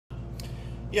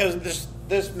Yes,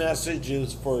 this message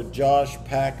is for Josh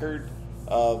Packard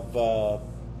of the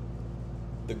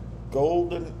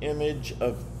golden image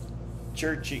of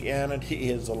churchianity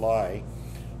is a lie.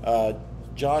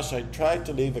 Josh, I tried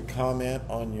to leave a comment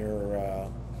on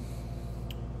your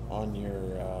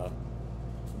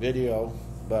video,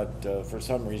 but for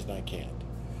some reason I can't.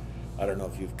 I don't know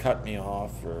if you've cut me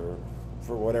off or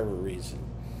for whatever reason.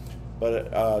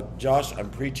 But Josh, I'm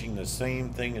preaching the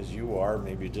same thing as you are,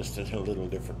 maybe just in a little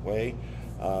different way.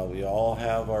 We all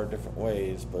have our different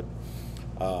ways, but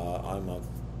I'm an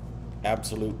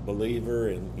absolute believer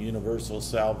in universal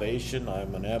salvation.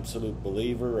 I'm an absolute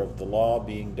believer of the law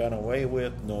being done away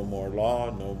with. No more law,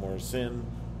 no more sin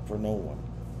for no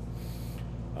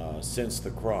one since the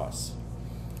cross.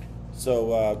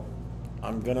 So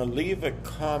I'm going to leave a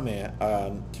comment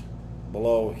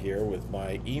below here with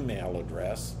my email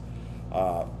address.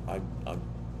 I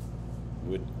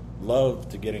would love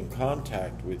to get in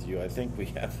contact with you. I think we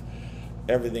have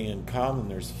everything in common.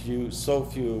 There's so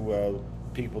few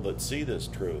people that see this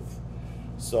truth.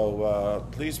 So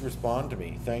please respond to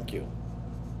me. Thank you.